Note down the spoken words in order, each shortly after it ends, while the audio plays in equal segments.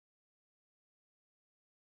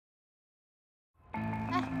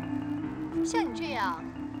像你这样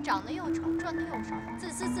长得又丑、赚的又少、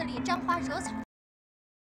自私自利、沾花惹草。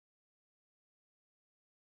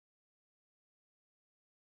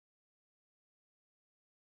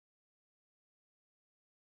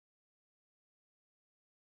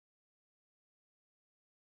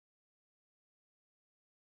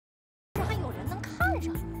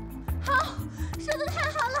 好，说的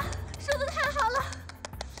太好了，说的太好了。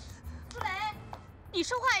苏雷，你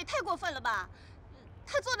说话也太过分了吧？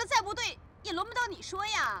他做的再不对，也轮不到你说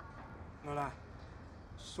呀。罗兰，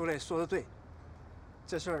苏磊说的对，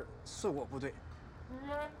这事儿是我不对。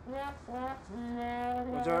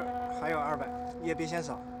我这儿还有200，你也别嫌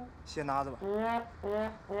少，先拿着吧。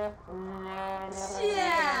谢。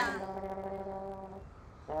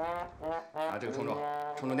拿这个充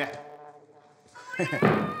充电。嘿嘿。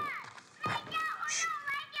嘘。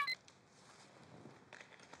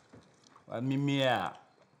喂，咪咪，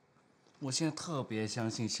我现在特别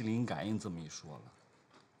相信心灵感应这么一说了。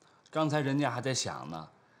刚才人家还在想呢，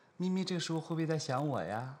咪咪这时候会不会在想我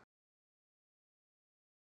呀？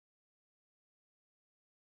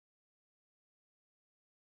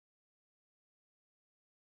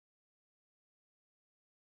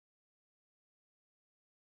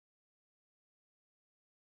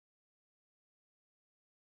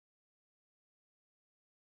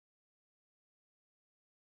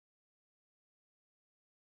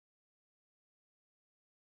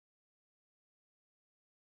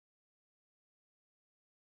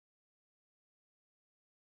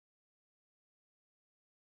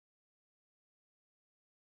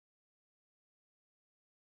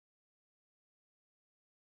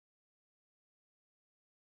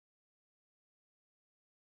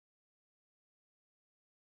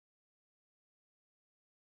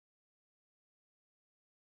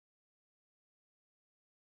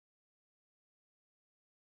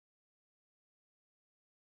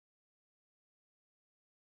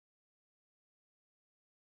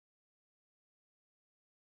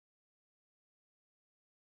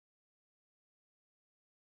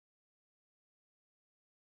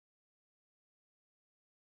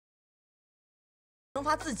 惩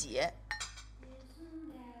罚自己。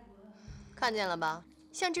看见了吧？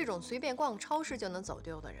像这种随便逛超市就能走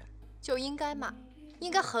丢的人，就应该骂，应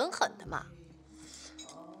该狠狠的骂。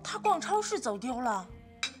他逛超市走丢了，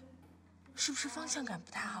是不是方向感不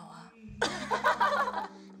太好啊？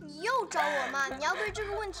你又找我骂，你要对这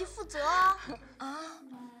个问题负责啊！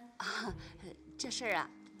这事儿啊，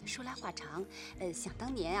说来话长。想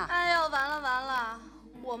当年啊，哎呦，完了完了，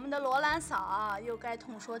我们的罗兰嫂啊，又该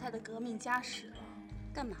痛说她的革命家史了。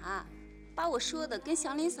干嘛？把我说的跟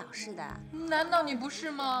祥林嫂似的？难道你不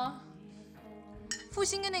是吗？复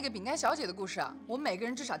兴跟那个饼干小姐的故事啊，我们每个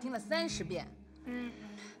人至少听了30遍。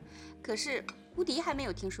可是无敌还没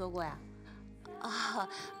有听说过呀。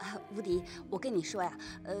无敌，我跟你说呀，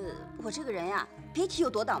我这个人呀，别提有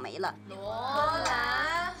多倒霉了。罗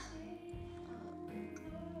兰。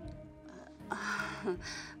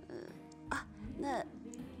那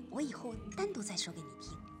我以后单独再说给你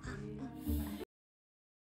听啊。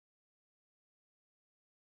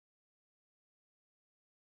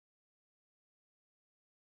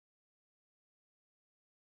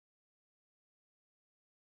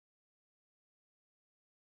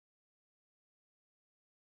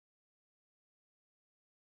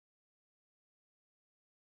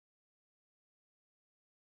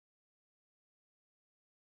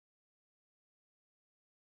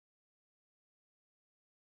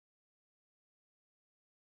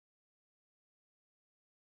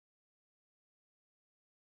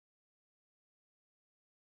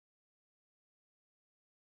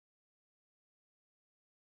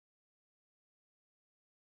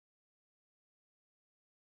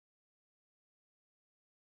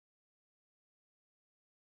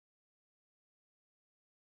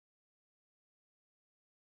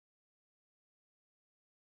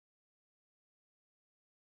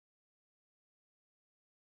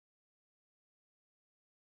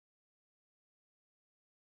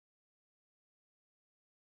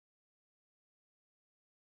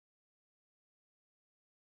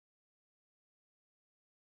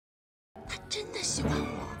他真的喜欢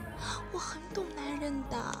我，我很懂男人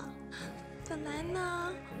的。本来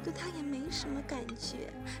呢，对他也没什么感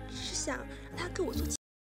觉，只是想让他跟我做。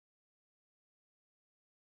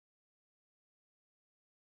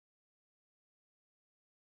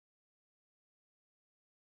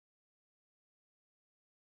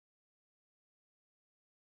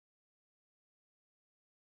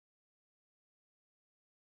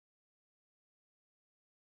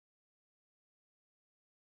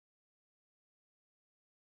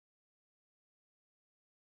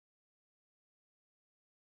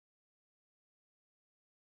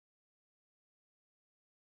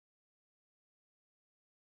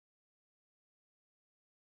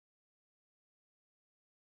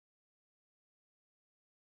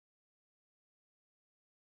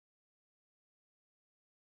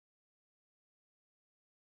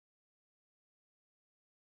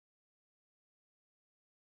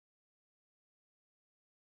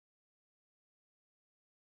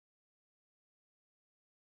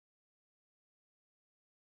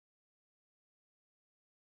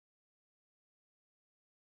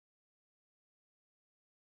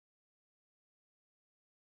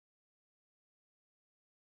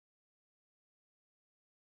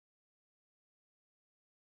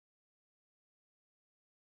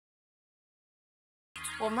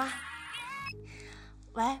我妈。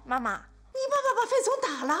喂，妈妈，你爸爸把费总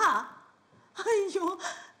打了。哎呦，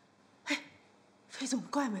哎，费总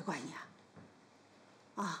怪没怪你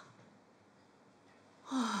啊？啊。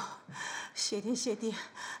哦，谢天谢地，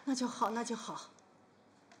那就好，那就好。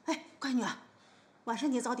哎，乖女儿，晚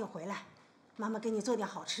上你早点回来，妈妈给你做点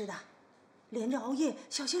好吃的。连着熬夜，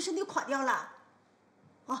小心身体垮掉了。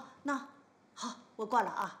哦，那好，我挂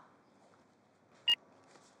了啊。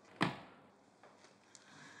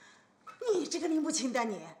你这个拎不清的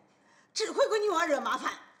你，只会给女儿惹麻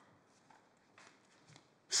烦。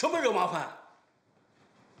什么惹麻烦？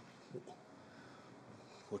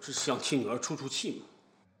我只想替女儿出出气嘛。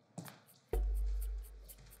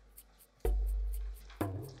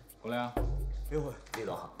回来啊！哎呦，李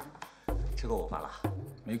总好，吃过午饭了？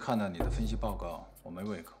没看到你的分析报告，我没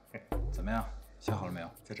胃口。怎么样，写好了没有？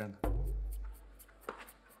在这呢。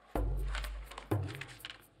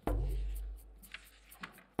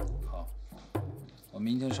好，我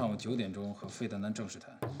明天上午9点钟和费德南正式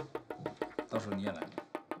谈，到时候你也来。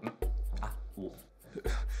我。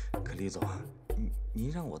可李总，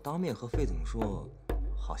您让我当面和费总说，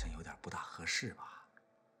好像有点不大合适吧？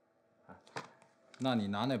那你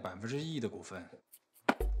拿那1%的股份，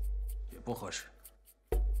也不合适。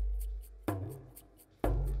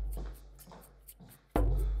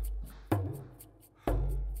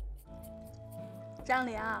张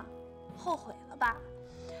玲，后悔了吧？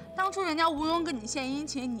当初人家吴庸跟你献殷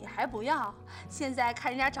勤，你还不要，现在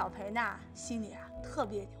看人家找裴娜，心里特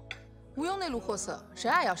别扭。吴庸那路货色，谁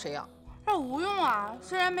爱要谁要。这吴庸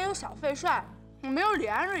虽然没有小费帅，没有李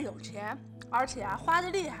安瑞有钱，而且花得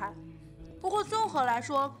厉害，不过综合来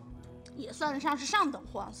说，也算得上是上等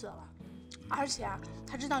货色了。而且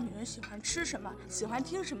他知道女人喜欢吃什么，喜欢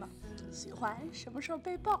听什么，喜欢什么时候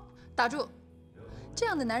被抱。打住！这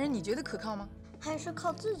样的男人你觉得可靠吗？还是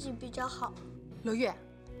靠自己比较好。娄月，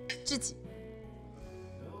知己。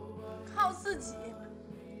靠自己。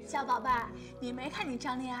小宝贝儿，你没看你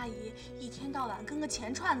张丽阿姨一天到晚跟个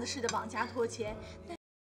钱串子似的往家拖钱？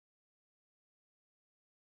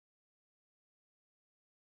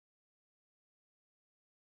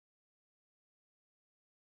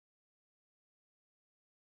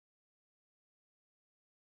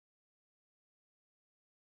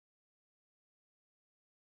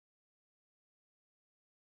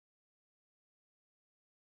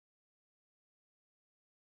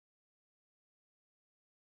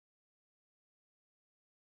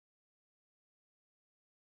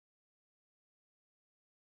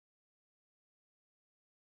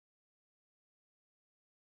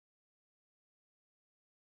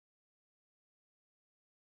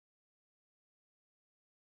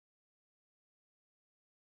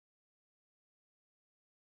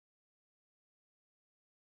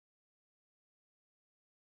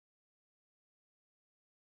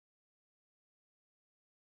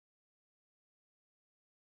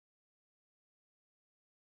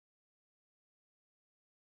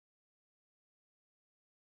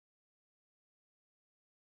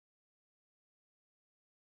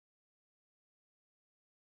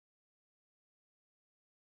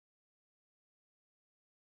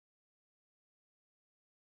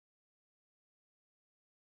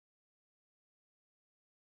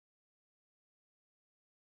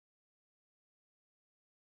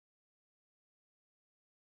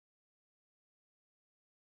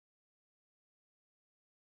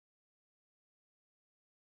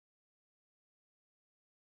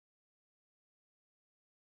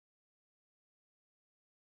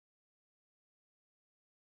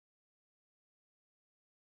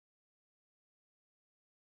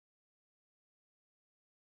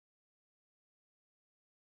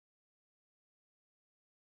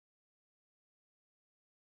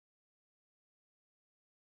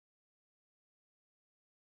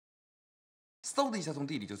嗖的一下从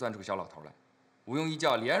地里就钻出个小老头来，吴庸一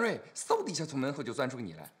叫李安瑞，嗖的一下从门后就钻出个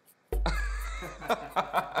你来。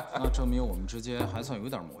那证明我们之间还算有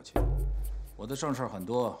点默契。我的正事很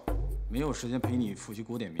多，没有时间陪你复习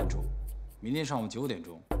古典名著。明天上午9点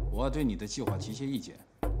钟，我要对你的计划提些意见，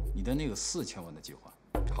你的那个4000万的计划。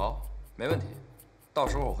好，没问题，到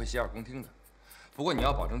时候我会洗耳恭听的。不过你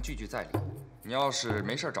要保证句句在理，你要是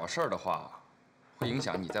没事找事儿的话，会影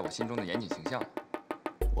响你在我心中的严谨形象。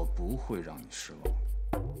我不会让你失望。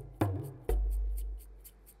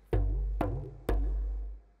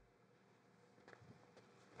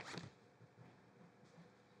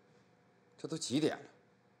这都几点了，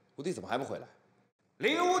吴迪怎么还不回来？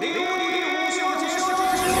林无敌，无秀结束。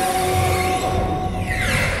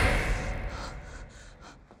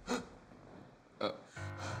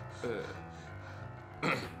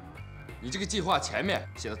你这个计划前面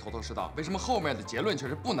写的头头是道，为什么后面的结论却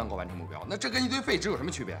是不能够完成目标？那这跟一堆废纸有什么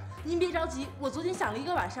区别？您别着急，我昨天想了一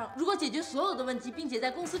个晚上，如果解决所有的问题，并且在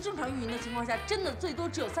公司正常运营的情况下，真的最多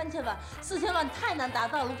只有3000万，4000万太难达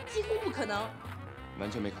到了，几乎不可能。完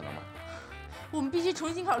全没可能吗？我们必须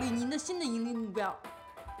重新考虑您的新的盈利目标。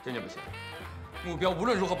坚决不行，目标无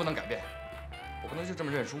论如何不能改变，我不能就这么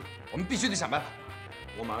认输，我们必须得想办法。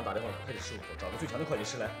我马上打电话给会计师傅，找个最强的会计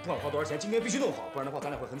师来，不管花多少钱，今天必须弄好，不然的话咱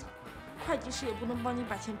俩会很惨。会计师也不能帮你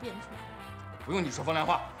把钱变出来。不用你说风凉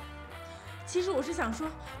话。其实我是想说，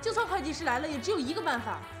就算会计师来了，也只有一个办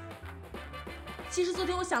法。其实昨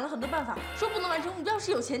天我想了很多办法，说不能完成目标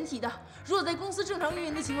是有前提的。如果在公司正常运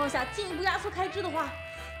营的情况下，进一步压缩开支的话，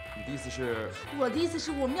你的意思是？我的意思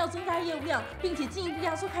是，我们要增加业务量，并且进一步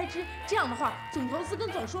压缩开支，这样的话，总投资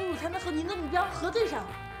跟总收入才能和您的目标核对上。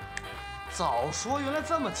早说，原来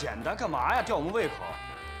这么简单，干嘛呀？吊我们胃口？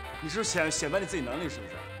你是显摆你自己能力是不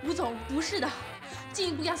是？吴总，不是的，进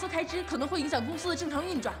一步压缩开支可能会影响公司的正常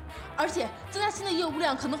运转，而且增加新的业务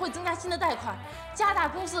量可能会增加新的贷款，加大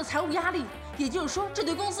公司的财务压力。也就是说，这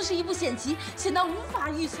对公司是一步险棋，险到无法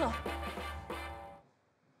预测。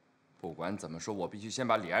不管怎么说，我必须先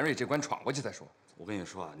把李安瑞这关闯过去再说。我跟你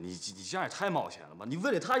说啊，你这样也太冒险了吧？你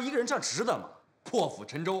为了他一个人，这样值得吗？破釜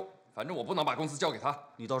沉舟，反正我不能把公司交给他。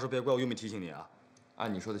你到时候别怪我又没提醒你啊。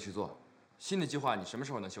按你说的去做。新的计划你什么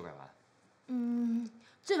时候能修改完？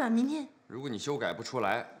最晚明天。如果你修改不出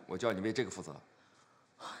来，我就要你为这个负责。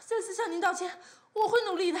再次向您道歉，我会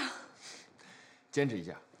努力的。坚持一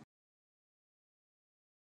下。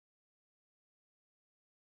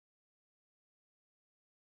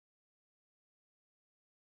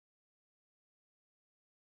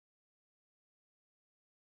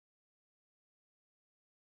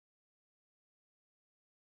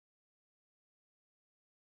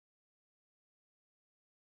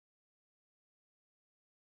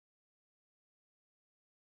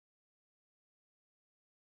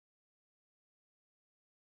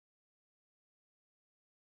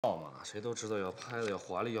嘛，谁都知道要拍的要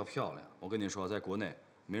华丽要漂亮。我跟你说，在国内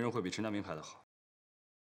没人会比陈家明拍的好。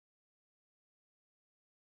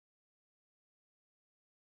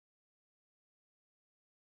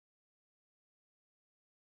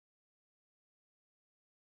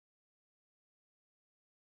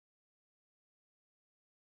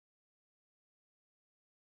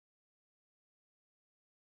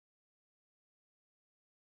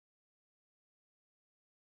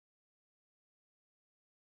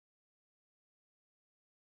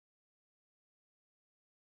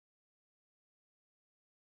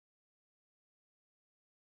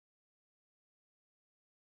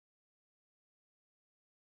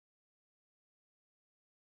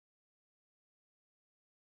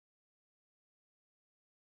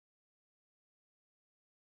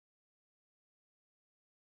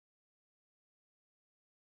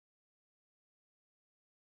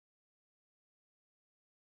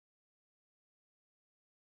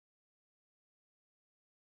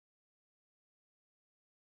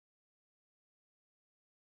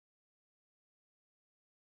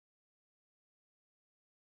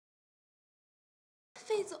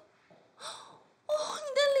费总，哦，你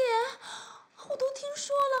的脸，我都听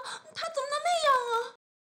说了，他怎么能那样啊？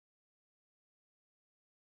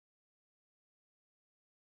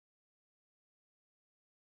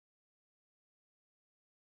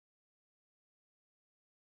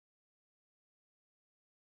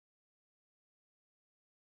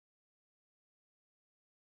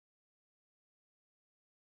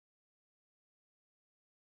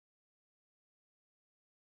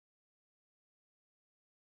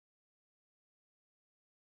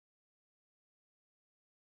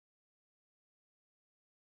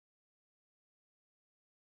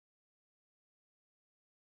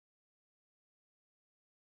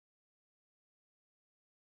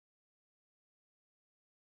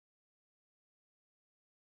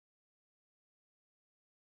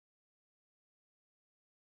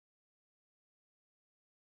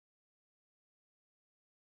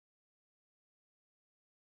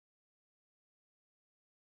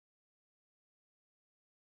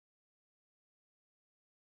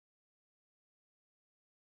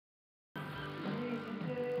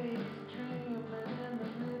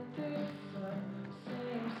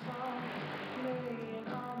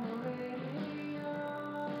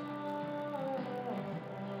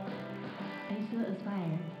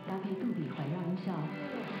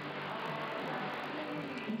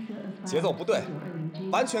节奏不对，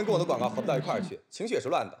完全跟我的广告合不到一块儿去，情绪也是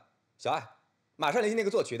乱的。小爱，马上联系那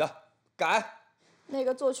个作曲的，改。那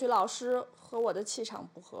个作曲老师和我的气场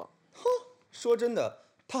不合。哼，说真的，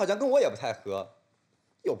他好像跟我也不太合，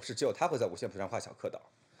又不是只有他会在五线谱上画小蝌蚪。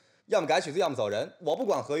要么改曲子，要么走人。我不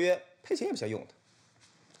管合约，赔钱也不嫌用的。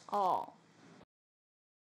哦。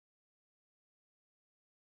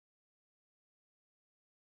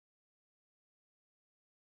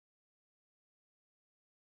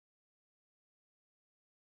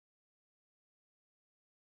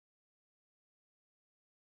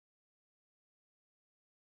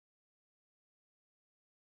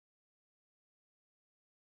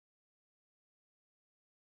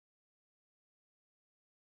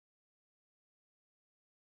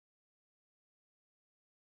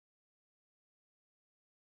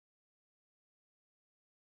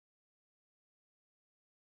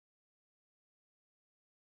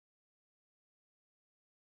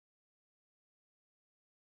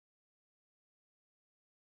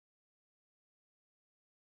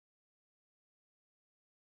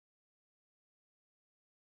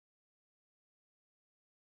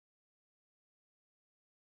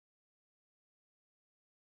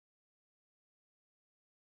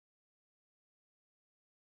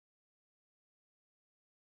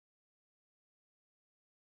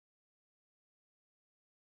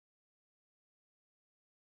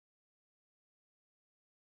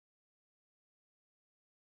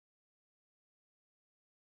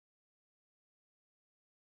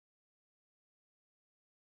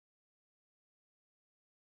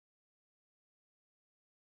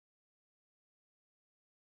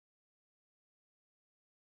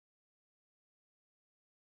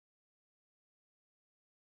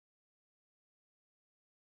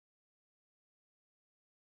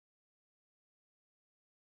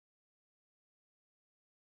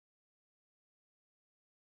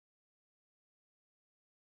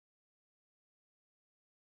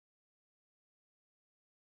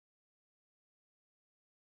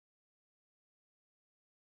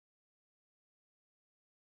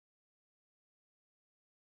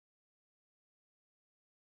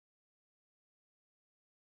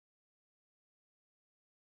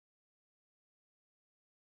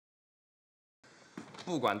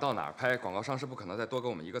不管到哪儿拍，广告商是不可能再多给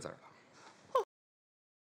我们1个字儿了。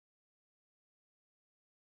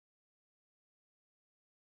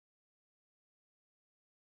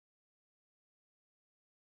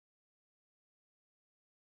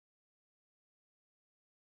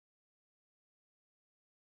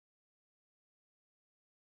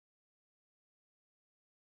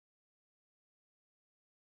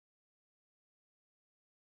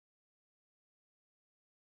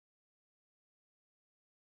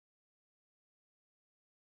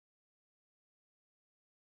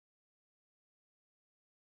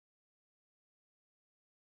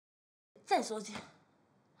再说句，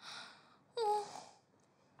我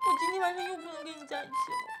今天晚上又不能跟你在一起了。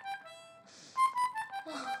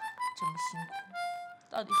啊，这么辛苦，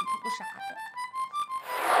到底是图个啥的？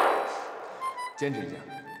坚持一下，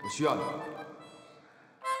我需要你。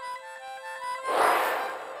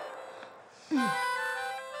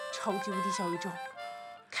超级无敌小宇宙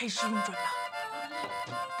开始运转了。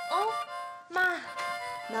哦，妈，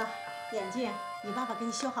那眼镜你爸爸给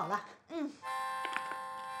你修好了。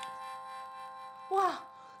哇，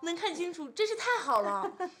能看清楚，真是太好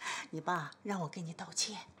了。你爸让我给你道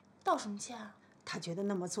歉。道什么歉啊？他觉得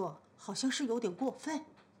那么做好像是有点过分。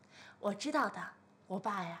我知道的，我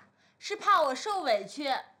爸呀是怕我受委屈。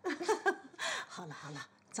好了好了，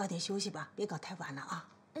早点休息吧，别搞太晚了啊。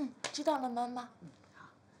知道了，妈妈。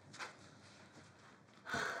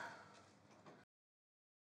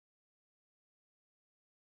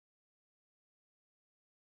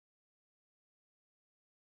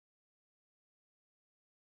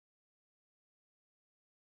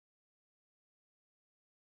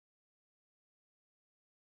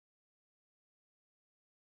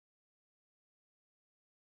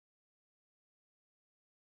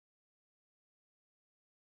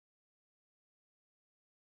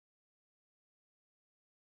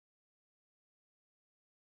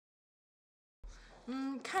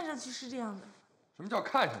看上去是这样的。什么叫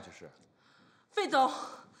看上去是？费总，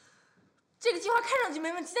这个计划看上去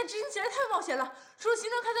没问题，但执行起来太冒险了。除了行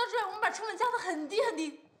政开销之外，我们把成本降得很低很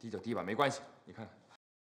低。低就低吧，没关系。你看看。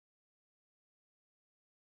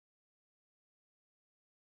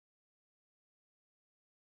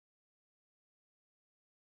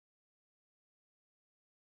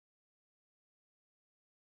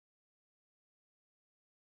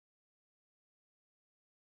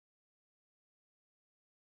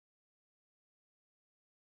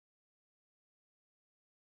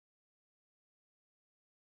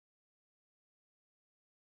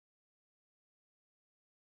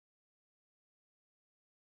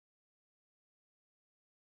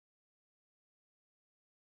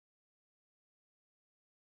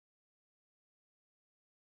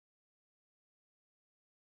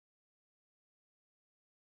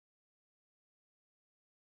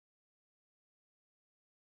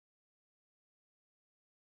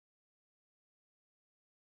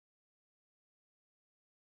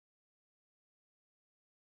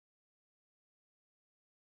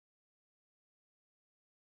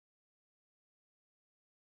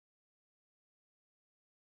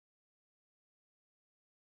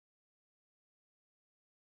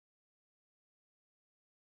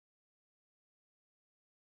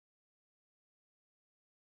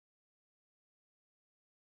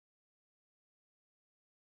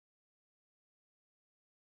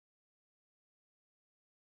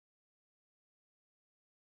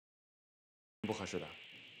不合适的？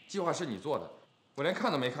计划是你做的，我连看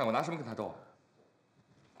都没看，我拿什么跟他斗啊？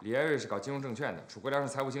李安瑞是搞金融证券的，楚国良是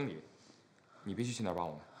财务经理，你必须去那儿帮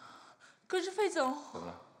我们。可是费总，怎么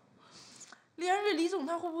了？李安瑞李总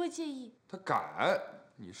他会不会介意？他敢，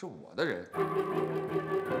你是我的人。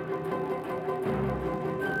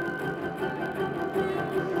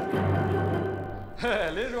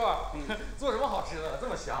嘿，林叔，做什么好吃的？这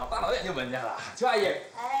么香，大老远就闻见了。邱阿姨，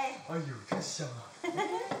哎呦，真香啊！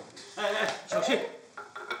哎，小心，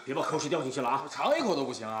别把口水掉进去了啊！尝一口都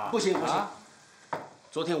不行啊！不行不行，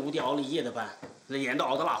昨天吴迪熬了一夜的班，脸都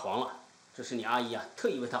熬得蜡黄了。这是你阿姨啊，特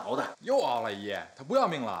意为他熬的。又熬了一夜，他不要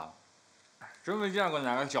命了。真没见过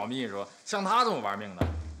哪个小秘书像他这么玩命的。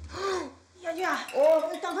亚军啊，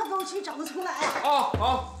赶快给我去找个从来。啊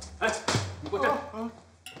好，哎，你给我站。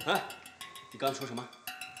哎，你刚说什么？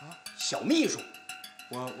啊，小秘书。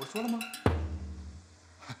我说了吗？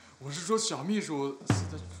我是说小秘书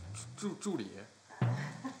的助理。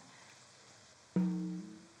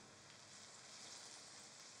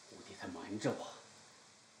吴迪在瞒着我。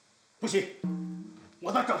不行，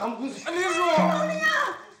我得找他们公司去。林叔，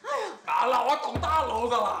啊，老王捅大娄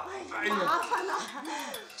子了。哎呀，麻烦了，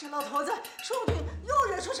这老头子说不定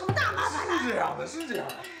又惹出什么大麻烦来。是这样的，是这样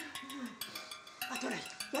的。啊，对了，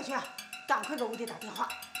亚军啊，赶快给吴迪打电话，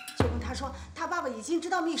就跟他说他爸爸已经知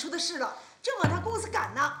道秘书的事了，正往他公司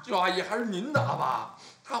赶呢。舅阿姨，还是您打吧，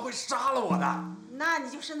他会杀了我的。那你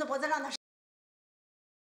就伸着脖子让他。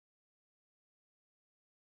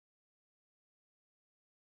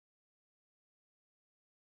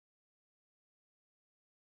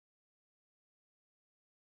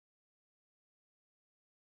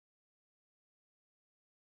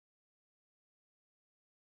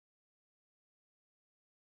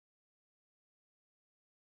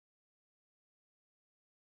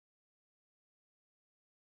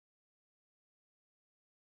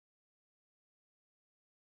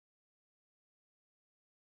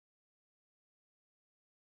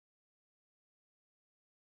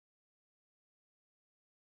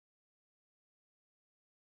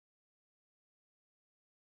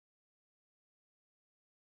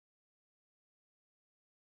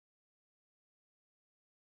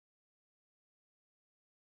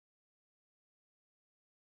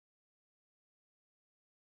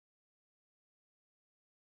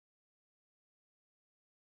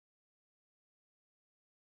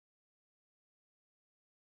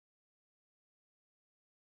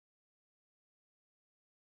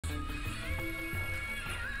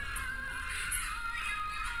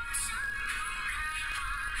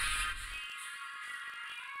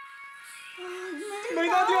没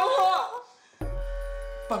打电话，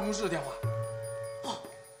办公室的电话。哦，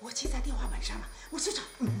我记在电话本上了，我去找。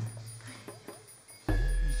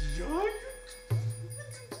呀，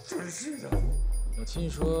真是的。我听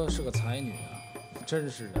说是个才女啊，真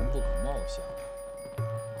是人不可貌相。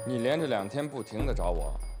你连着2天不停地找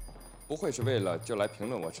我，不会是为了就来评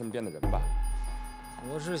论我身边的人吧？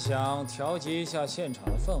我是想调节一下现场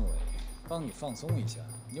的氛围，帮你放松一下，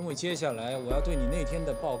因为接下来我要对你那天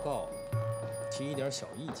的报告提一点小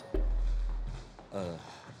意见。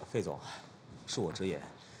费总，恕我直言，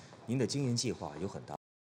您的经营计划有很大。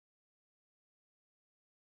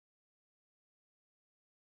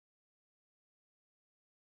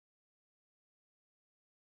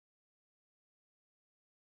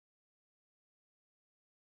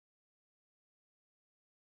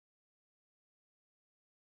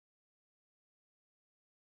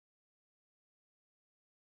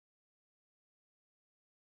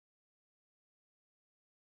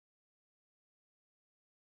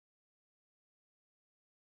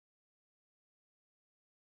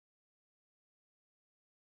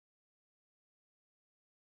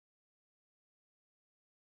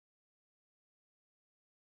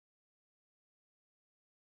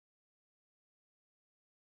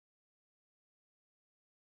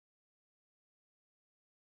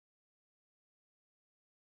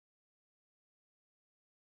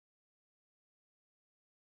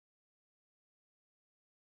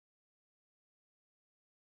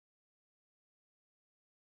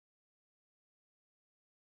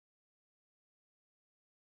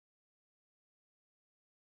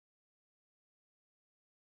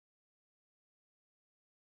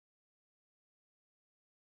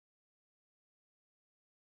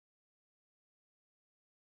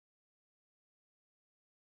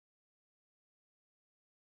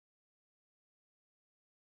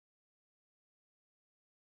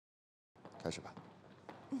开始吧。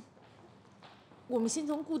我们先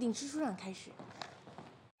从固定支出上开始。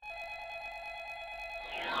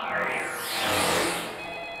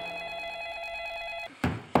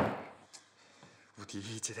吴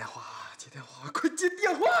迪接电话，接电话，快接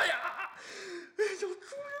电话呀！要出人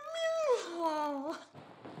命了！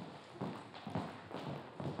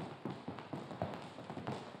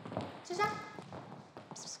佳佳，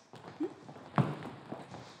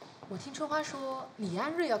我听春花说李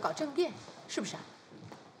安瑞要搞政变，是不是啊？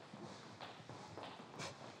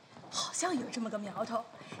好像有这么个苗头。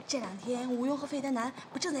这2天，吴庸和费德南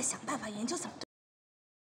不正在想办法研究怎么对。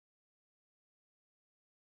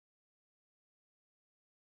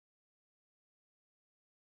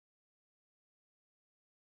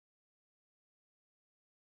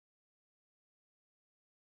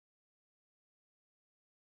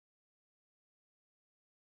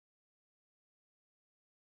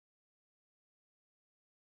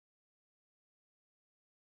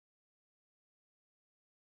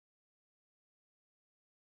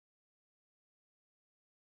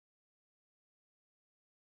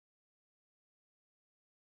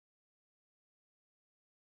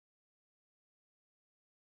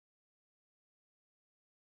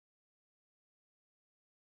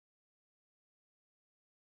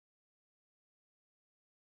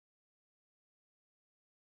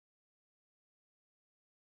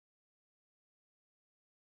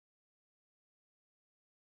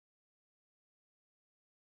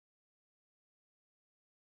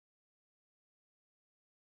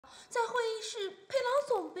 在会议室陪老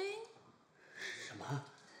总呗。什么？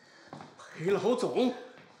陪老总？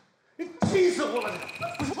气死我了！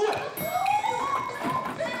不是。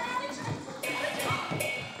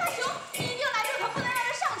大熊，你一定要来这，可不能让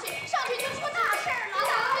人上去，上去就出大事儿了。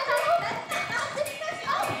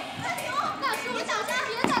大熊，你小心，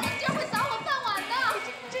别打，今儿会扫我饭碗的。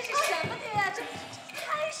这是什么店呀？这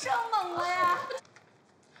太生猛了呀！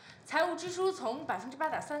财务支出从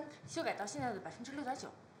8.3%修改到现在的6.9%。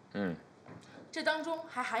 这当中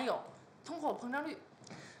还含有通货膨胀率。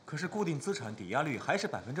可是固定资产抵押率还是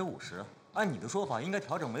50%，按你的说法，应该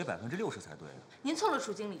调整为60%才对。您错了，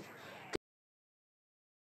楚经理。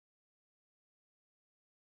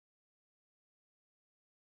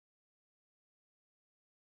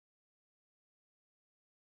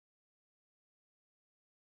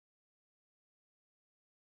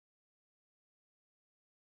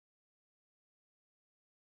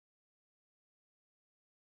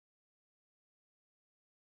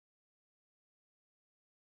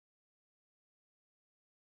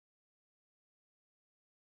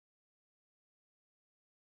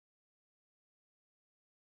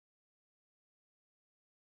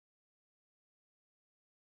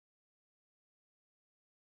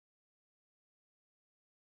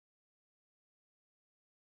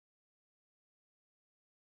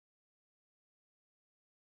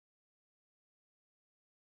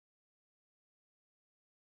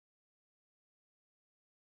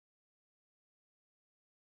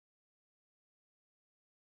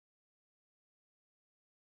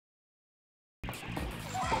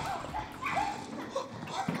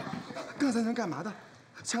刚才人干嘛的？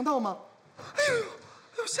强盗吗？哎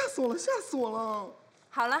呦，吓死我了，吓死我了！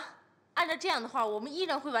好了，按照这样的话，我们依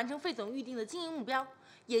然会完成费总预定的经营目标，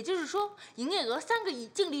也就是说，营业额3个亿，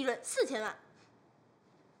净利润4000万。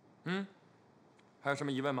还有什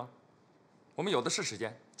么疑问吗？我们有的是时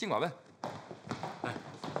间，尽管问。哎，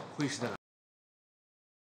会议室在哪？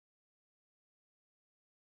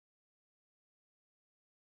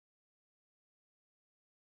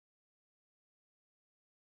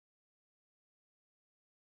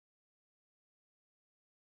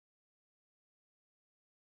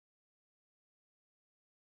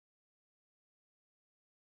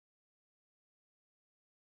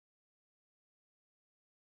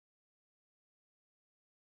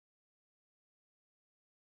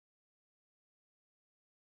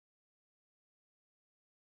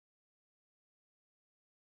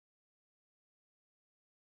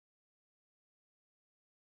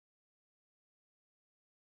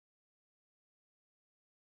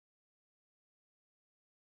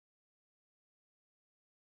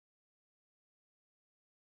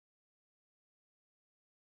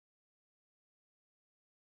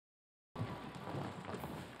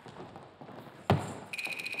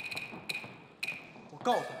我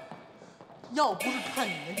告诉你，要不是看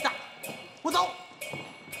你年纪大，我走。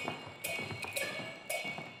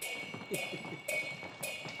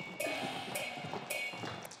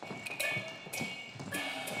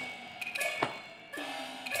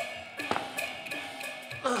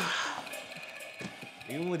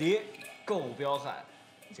林无敌够彪悍，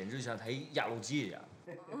简直像台压路机一样。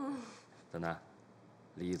怎么，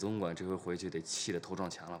李总管这回回去得气得头撞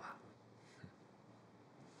墙了吧？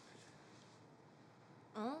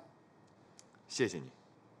谢谢你。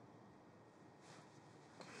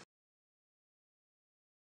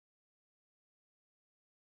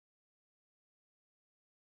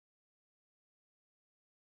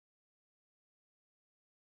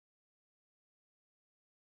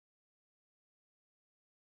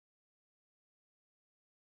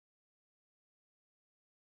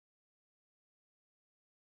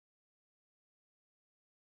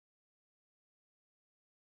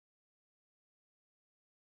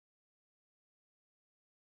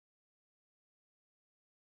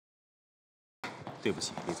对不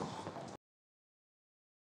起，李总。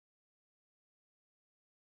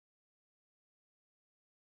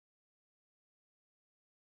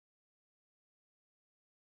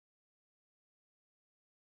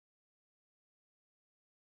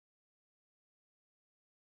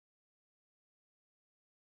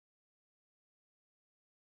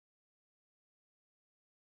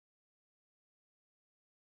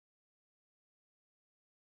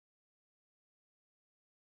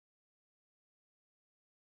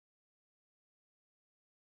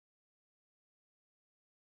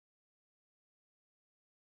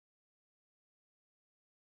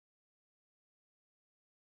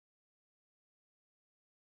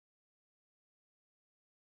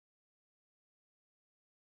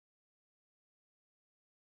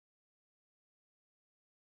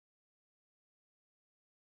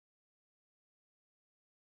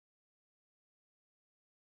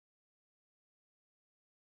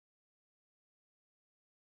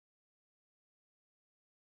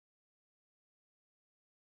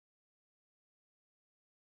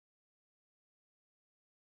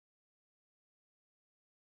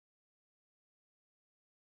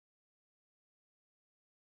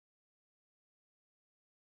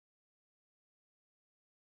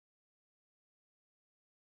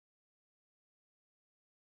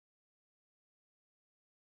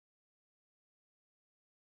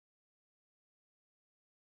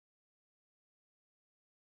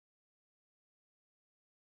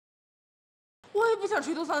我也不想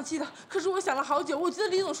垂头丧气的，可是我想了好久，我觉得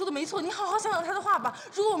李总说的没错，你好好想想他的话吧。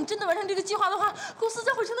如果我们真的完成这个计划的话，公司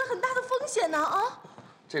将会承担很大的风险呢啊！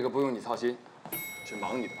这个不用你操心，去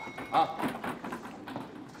忙你的吧啊！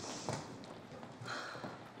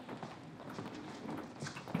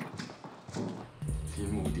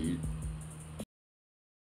林无敌。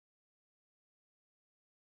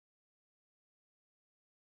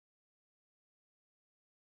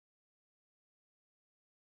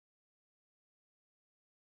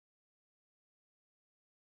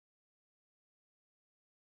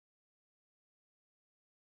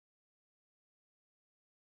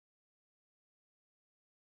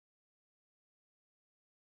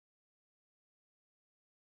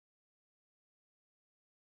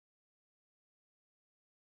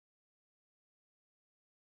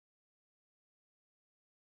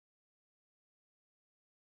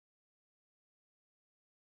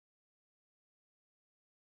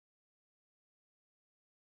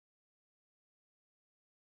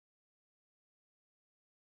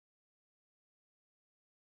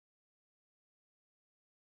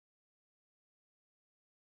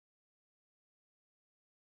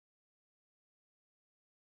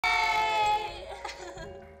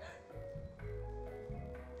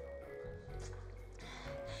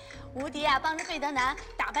无敌啊，帮着费德南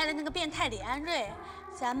打败了那个变态李安瑞，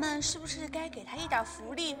咱们是不是该给他一点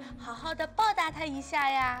福利，好好的报答他一下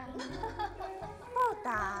呀？报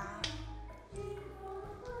答。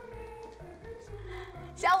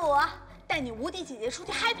小五，带你无敌姐姐出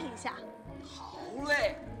去 happy 一下。好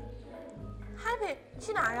嘞。happy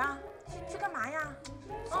去哪儿呀？去干嘛呀？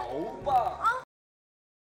走吧。啊。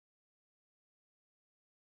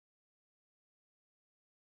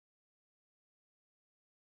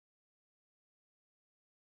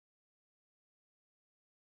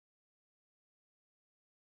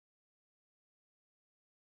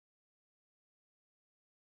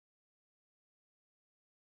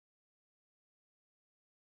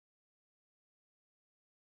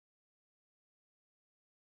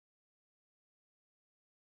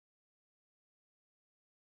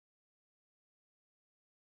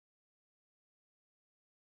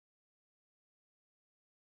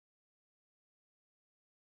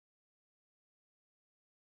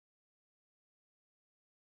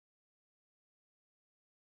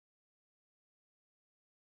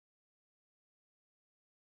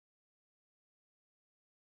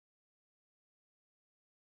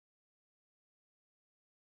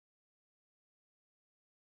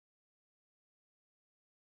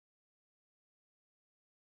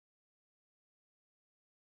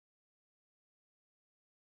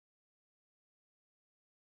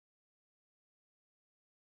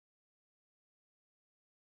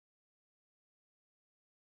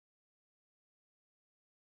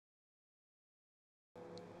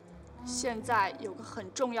现在有个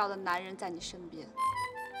很重要的男人在你身边。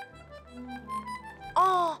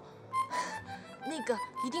哦，那个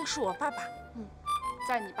一定是我爸爸。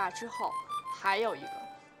在你爸之后还有一个。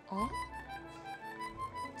哦。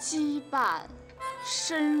羁绊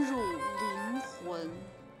深入灵魂。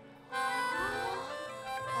哦，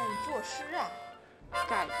你作诗啊？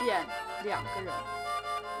改变两个人。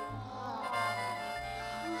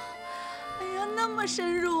哎呀，那那么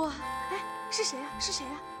深入啊！哎，是谁呀？是谁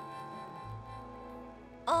呀？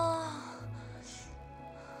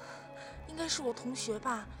应该是我同学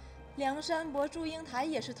吧。梁山伯、祝英台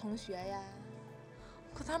也是同学呀。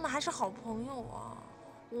可他们还是好朋友啊。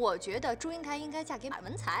我觉得祝英台应该嫁给马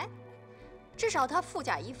文才，至少她富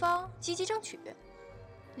甲一方，积极争取。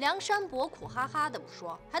梁山伯苦哈哈的不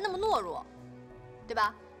说，还那么懦弱，对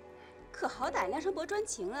吧？可好歹梁山伯专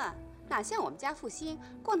情啊，哪像我们家负心，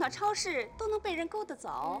逛趟超市都能被人勾得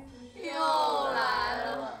走。又来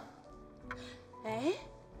了。哎，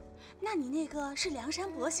那你那个是梁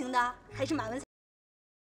山伯型的，还是马文才？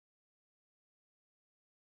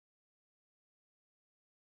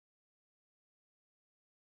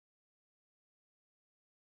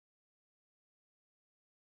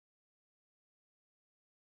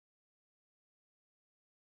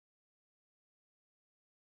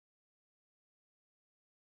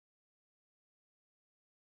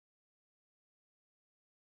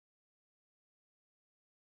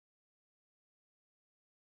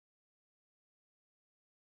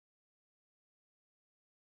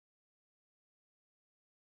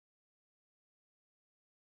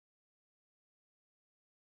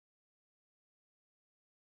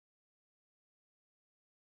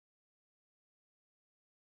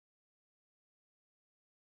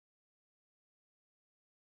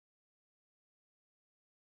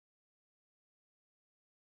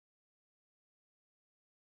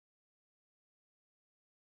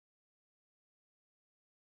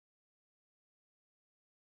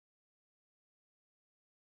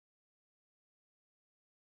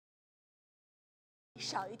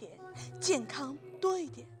少一点，健康多一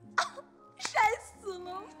点。啊，晒死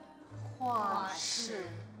了！画室。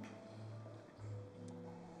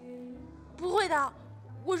不会的，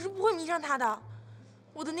我是不会迷上他的。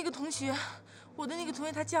我的那个同学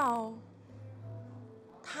他叫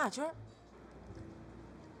唐亚军。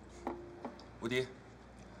吴迪，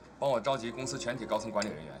帮我召集公司全体高层管理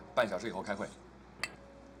人员，半小时以后开会。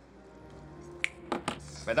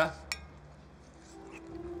买单。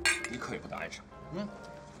一刻也不得安生。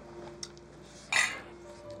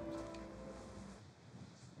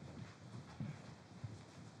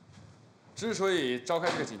之所以召开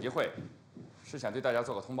这个紧急会，是想对大家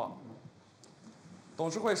做个通报。董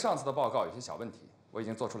事会上次的报告有些小问题，我已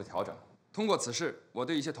经做出了调整。通过此事，我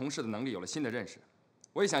对一些同事的能力有了新的认识。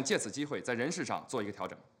我也想借此机会在人事上做一个调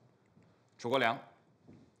整。楚国良，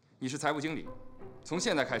你是财务经理，从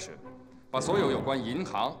现在开始，把所有有关银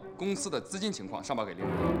行、公司的资金情况上报给林无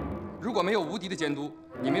敌。如果没有无敌的监督，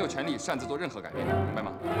你没有权利擅自做任何改变，明白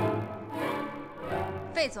吗？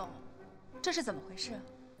费总，这是怎么回事？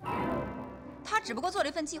他只不过做了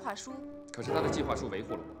一份计划书，可是他的计划书维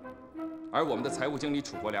护了我，而我们的财务经理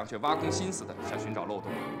楚国良却挖空心思的想寻找漏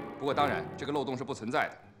洞。不过当然，这个漏洞是不存在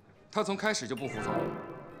的。他从开始就不服从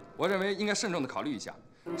我，认为应该慎重的考虑一下，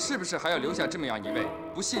是不是还要留下这么样一位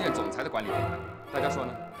不信任总裁的管理人员？大家说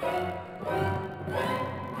呢？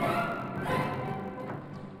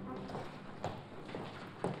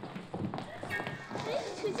哎，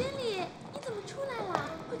楚经理，你怎么出来了？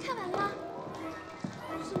会开完了？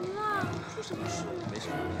怎么了？出什么事？没事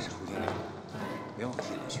没事，楚经理，别往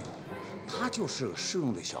心里去。他就是个适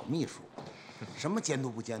用的小秘书，什么监督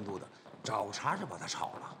不监督的，找茬就把他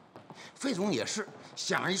炒了。费总也是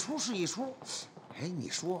想一出是一出。哎，你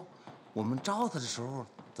说我们招他的时候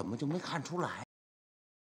怎么就没看出来？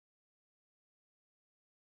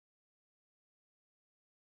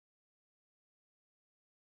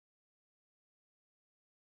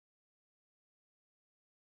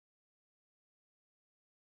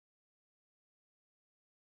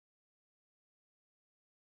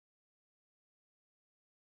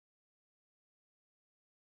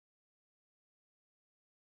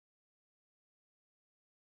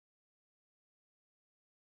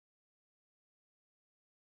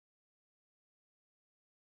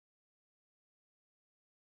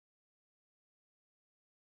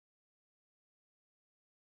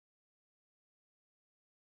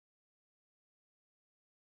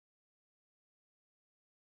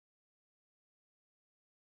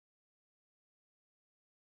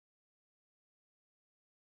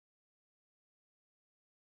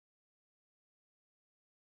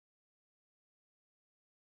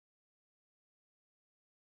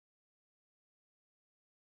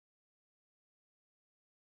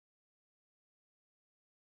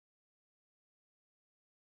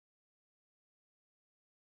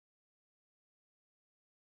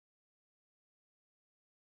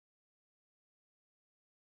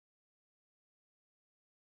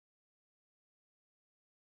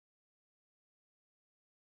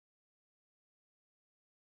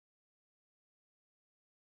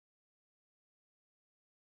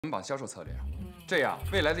绑销售策略，这样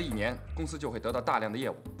未来的1年，公司就会得到大量的业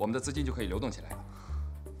务，我们的资金就可以流动起来了。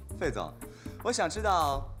费总，我想知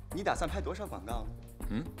道你打算拍多少广告？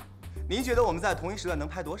您觉得我们在同一时段能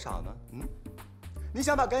拍多少呢？你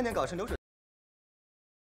想把概念搞成流水？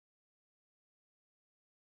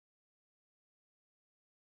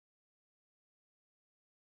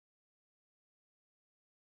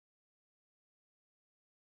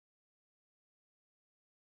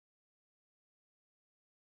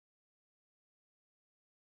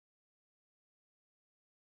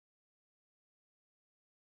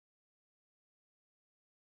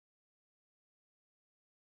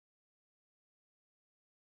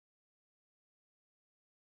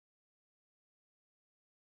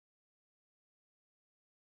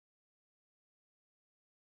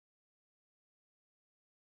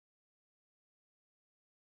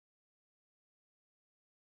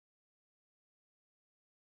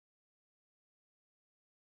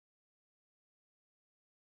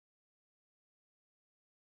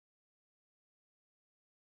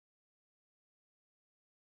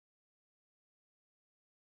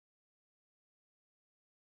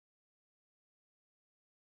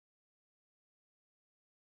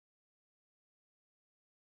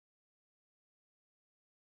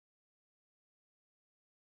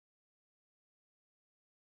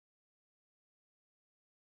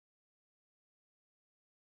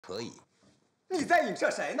可以。你在影射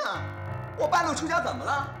谁呢？我半路出家怎么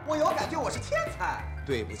了？我有感觉我是天才。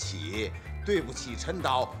对不起，对不起，陈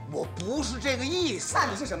导，我不是这个意思。那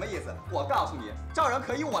你是什么意思？我告诉你，招人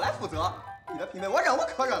可以我来负责。你的品味我忍无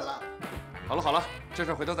可忍了。好了好了，这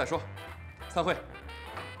事回头再说，散会。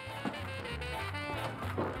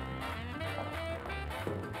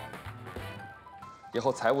以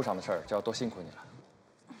后财务上的事儿就要多辛苦你了。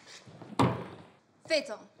费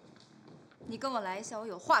总，你跟我来一下，我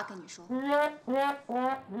有话跟你说。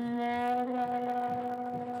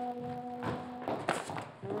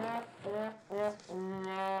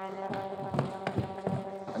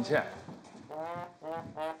安茜，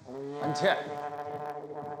安茜，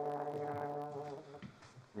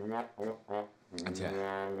安茜，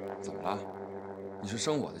怎么了？你是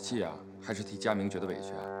生我的气啊，还是替佳明觉得委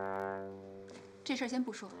屈啊？这事儿先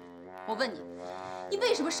不说，我问你，你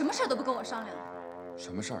为什么什么事儿都不跟我商量？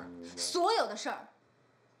什么事儿？所有的事儿。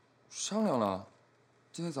商量了，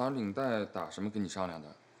今天早上领带打什么跟你商量的，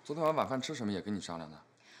昨天晚饭吃什么也跟你商量的。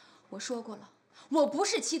我说过了，我不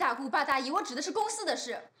是七大姑八大姨，我指的是公司的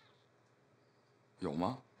事。有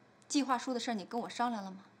吗？计划书的事儿你跟我商量了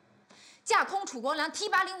吗？架空储国粮、提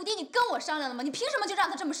拔林无敌，你跟我商量了吗？你凭什么就让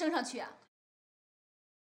他这么升上去啊？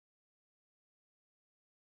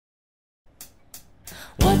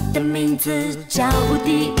我的名字叫无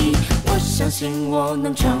敌，我相信我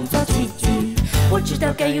能创造奇迹。我知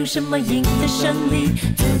道该用什么赢得胜利，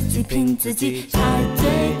自己拼自己才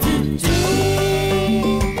对自己。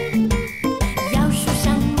要数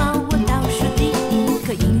相貌我倒数第一，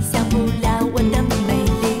可影响不了我的美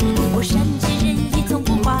丽。我善解人意，从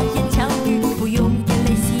不花言巧语，不用眼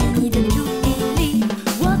泪吸引你的注意力。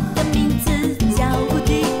我的名字叫无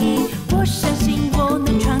敌，我相信我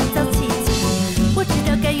能创造奇迹。我知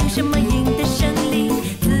道该用什么赢得胜利，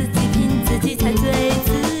自己拼自己才最自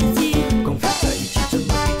己。功夫在一起怎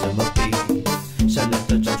么比？善良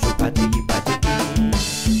的招数排第一排第一。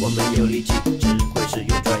我们有力气，智慧是有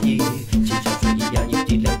专一，气象水一样有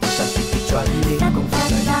力量，地上第一专利。功夫在一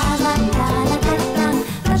起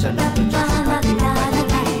善良的招数排第一排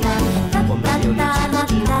第一。我们有力气，智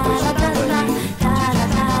慧是有专一，气象水一样有力量，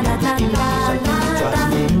地上第一专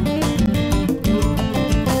利。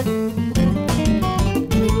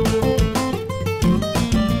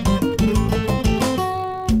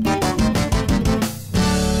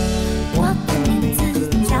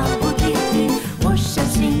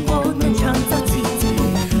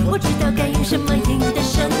什么赢得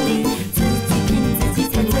胜利，自己拼自己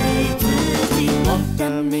才最自己。我的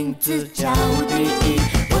名字叫无敌，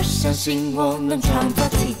我相信我能创造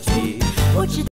奇迹。我知道。